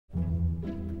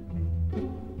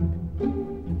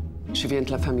Je viens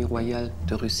de la famille royale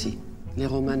de Russie, les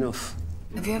Romanoffs.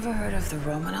 Have you ever heard of the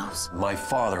Romanoffs? My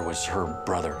father was her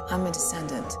brother. I'm a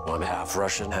descendant. I'm half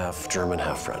Russian, half German,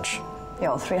 half French.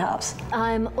 You're all three halves.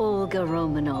 I'm Olga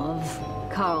Romanov,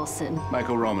 Carlson.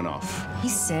 Michael Romanoff. He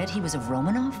said he was a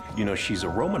Romanoff? You know, she's a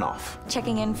Romanoff.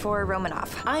 Checking in for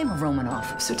Romanoff. I'm a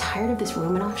Romanoff. I'm so tired of this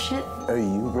Romanov shit. Are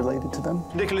you related to them?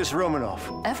 Nicholas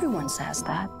Romanoff. Everyone says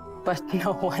that, but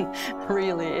no one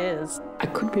really is. I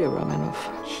could be a Romanov.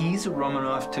 He's a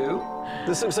Romanoff, too?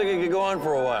 This looks like it could go on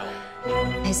for a while.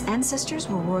 His ancestors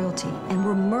were royalty and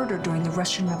were murdered during the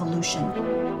Russian Revolution.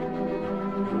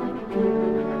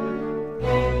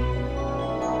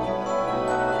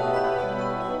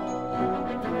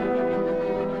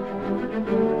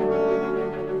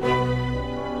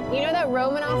 You know that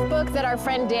Romanoff book that our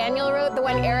friend Daniel wrote, the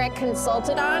one Eric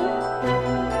consulted on?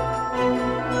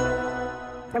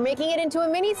 We're making it into a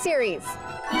mini-series.